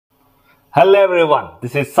Hello everyone,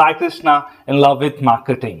 this is Sai Krishna in Love with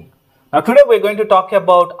Marketing. Now today we're going to talk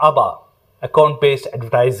about ABBA, account-based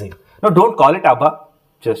advertising. Now don't call it ABBA,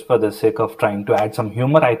 just for the sake of trying to add some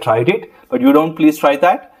humor. I tried it, but you don't please try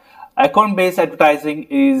that. Account-based advertising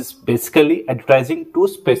is basically advertising to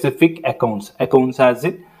specific accounts. Accounts as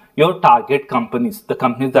in your target companies, the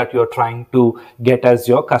companies that you're trying to get as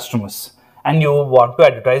your customers. And you want to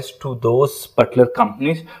advertise to those particular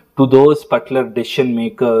companies, to those particular decision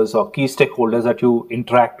makers or key stakeholders that you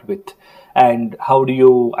interact with. And how do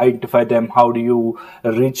you identify them? How do you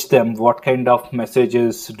reach them? What kind of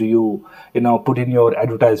messages do you put in your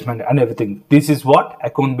advertisement and everything? This is what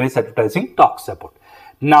account-based advertising talks about.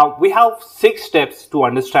 Now we have 6 steps to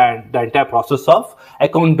understand the entire process of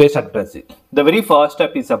account-based advertising. The very first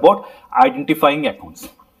step is about identifying accounts.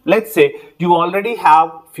 Let's say you already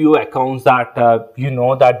have few accounts that you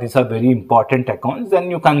know that these are very important accounts, then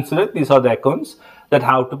you consider these are the accounts that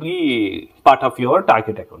have to be part of your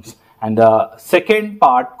target accounts. And the second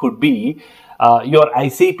part could be your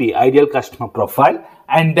ICP, ideal customer profile,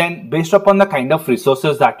 and then based upon the kind of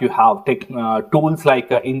resources that you have, tools like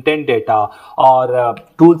intent data or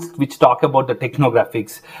tools which talk about the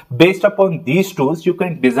technographics. Based upon these tools, you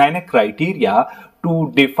can design a criteria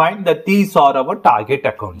to define that these are our target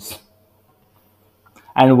accounts.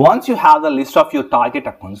 And once you have the list of your target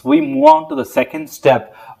accounts, we move on to the second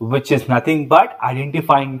step, which is nothing but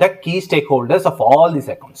identifying the key stakeholders of all these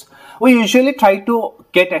accounts. We usually try to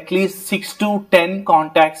get at least 6 to 10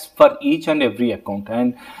 contacts for each and every account,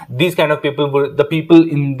 and these kind of people, the people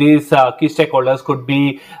in these key stakeholders could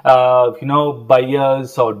be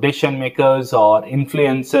buyers or decision makers or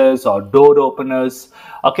influencers or door openers.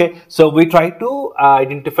 Okay, so we try to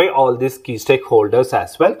identify all these key stakeholders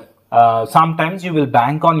as well. Sometimes you will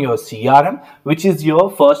bank on your CRM, which is your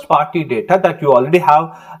first party data that you already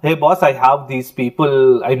have. Hey boss, I have these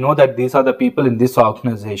people, I know that these are the people in this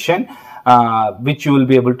organization, which you will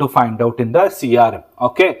be able to find out in the CRM.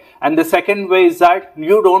 Okay, and the second way is that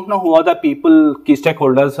you don't know who are the people, key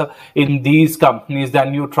stakeholders in these companies,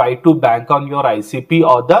 then you try to bank on your ICP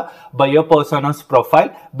or the buyer personas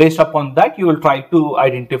profile. Based upon that, you will try to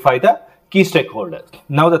identify the key stakeholders.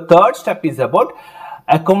 Now the third step is about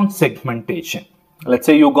account segmentation. Let's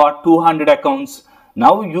say you got 200 accounts.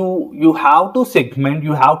 Now you have to segment,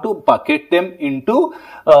 you have to bucket them into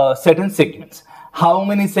certain segments. How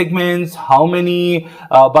many segments, how many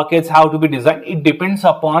buckets have to be designed? It depends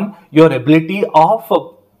upon your ability of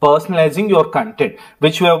personalizing your content,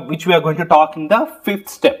 which we are going to talk in the 5th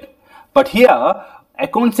step. But here,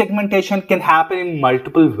 account segmentation can happen in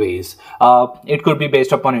multiple ways. It could be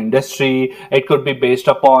based upon industry. It could be based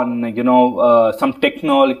upon some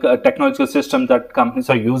technological system that companies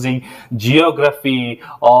are using, geography,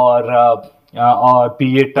 or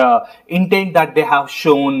be it intent that they have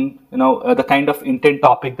shown, the kind of intent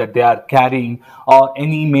topic that they are carrying, or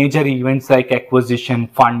any major events like acquisition,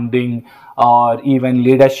 funding, or even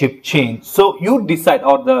leadership change. So you decide,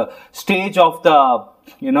 or the stage of the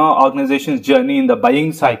organization's journey in the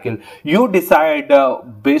buying cycle, you decide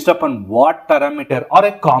based upon what parameter or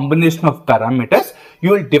a combination of parameters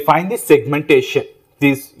you will define the segmentation.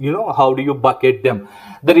 These, how do you bucket them?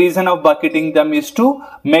 The reason of bucketing them is to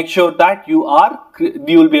make sure that you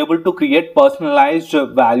will be able to create personalized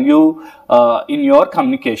value in your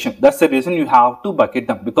communication. That's the reason you have to bucket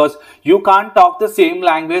them, because you can't talk the same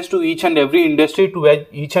language to each and every industry, to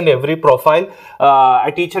each and every profile,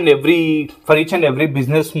 for each and every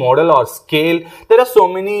business model or scale. There are so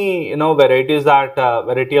many variety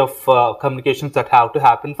of communications that have to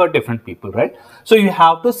happen for different people, right? So you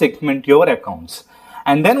have to segment your accounts.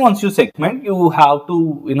 And then once you segment, you have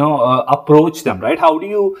to, approach them, right? How do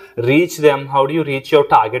you reach them? How do you reach your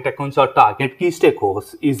target accounts or target key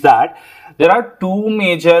stakeholders? Is that there are 2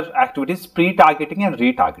 major activities: pre-targeting and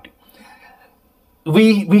retargeting.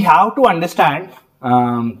 We have to understand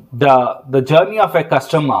the journey of a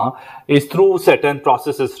customer is through certain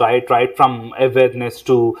processes, right from awareness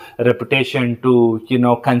to reputation to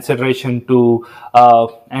consideration to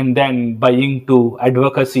and then buying to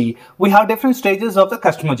advocacy. We have different stages of the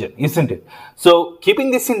customer journey, isn't it? So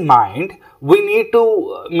keeping this in mind, we need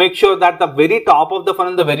to make sure that the very top of the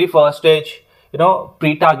funnel, the very first stage,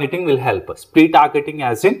 pre-targeting will help us. Pre-targeting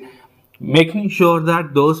as in making sure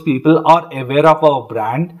that those people are aware of our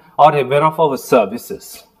brand or aware of our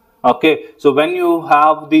services. Okay, so when you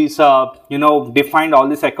have these defined all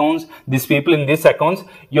these accounts, these people in these accounts,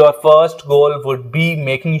 your first goal would be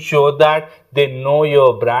making sure that they know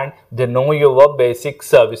your brand, they know your basic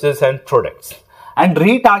services and products. And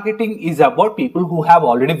retargeting is about people who have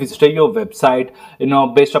already visited your website,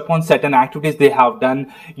 based upon certain activities they have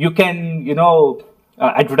done. You can,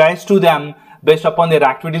 advertise to them based upon their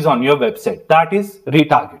activities on your website. That is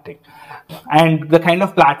retargeting. And the kind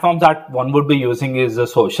of platforms that one would be using is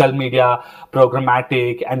social media,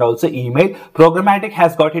 programmatic, and also email. Programmatic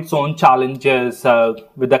has got its own challenges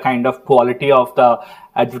with the kind of quality of the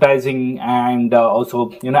advertising, and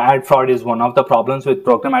also, you know, ad fraud is one of the problems with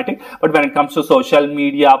programmatic. But when it comes to social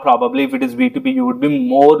media, probably if it is B2B, you would be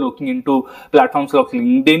more looking into platforms like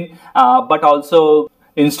LinkedIn, but also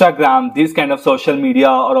Instagram. These kind of social media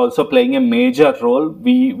are also playing a major role.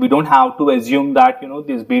 We don't have to assume that, you know,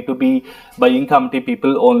 these B2B buying committee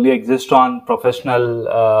people only exist on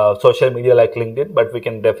professional social media like LinkedIn, but we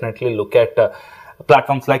can definitely look at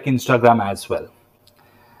platforms like Instagram as well.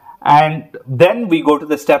 And then we go to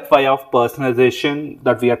the step 5 of personalization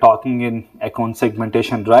that we are talking in account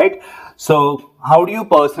segmentation, right? So how do you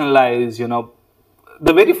personalize? You know,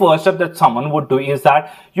 the very first step that someone would do is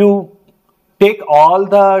that you take all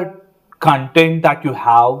the content that you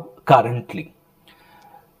have currently.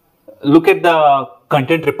 Look at the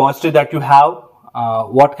content repository that you have.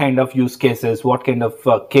 What kind of use cases, what kind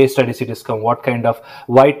of case studies it is come, what kind of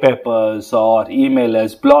white papers or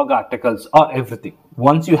emailers, blog articles, or everything.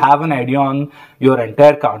 Once you have an idea on your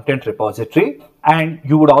entire content repository, and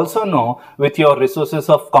you would also know with your resources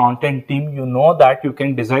of content team, you know that you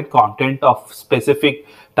can design content of specific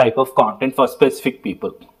type of content for specific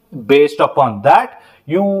people. Based upon that,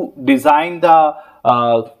 you design the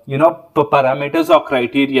parameters or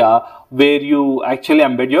criteria where you actually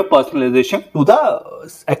embed your personalization to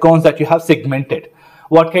the accounts that you have segmented.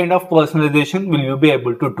 What kind of personalization will you be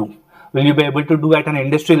able to do? Will you be able to do at an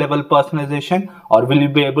industry level personalization, or will you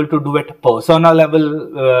be able to do at persona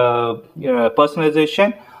level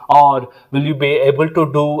personalization, or will you be able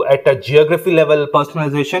to do at a geography level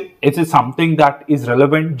personalization? Is it something that is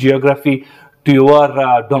relevant geography to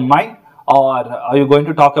your domain, or are you going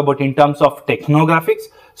to talk about in terms of technographics?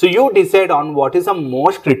 So you decide on what is the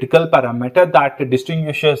most critical parameter that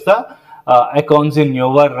distinguishes the accounts in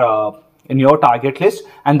your target list,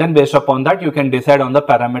 and then based upon that you can decide on the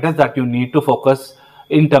parameters that you need to focus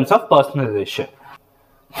in terms of personalization.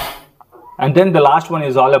 And then the last one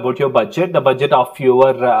is all about your budget. The budget of your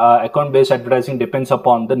account-based advertising depends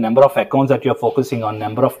upon the number of accounts that you're focusing on,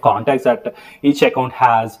 number of contacts that each account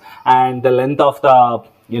has, and the length of the,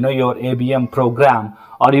 your ABM program,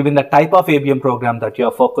 or even the type of ABM program that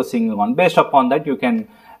you're focusing on. Based upon that, you can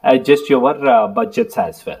adjust your budgets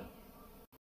as well.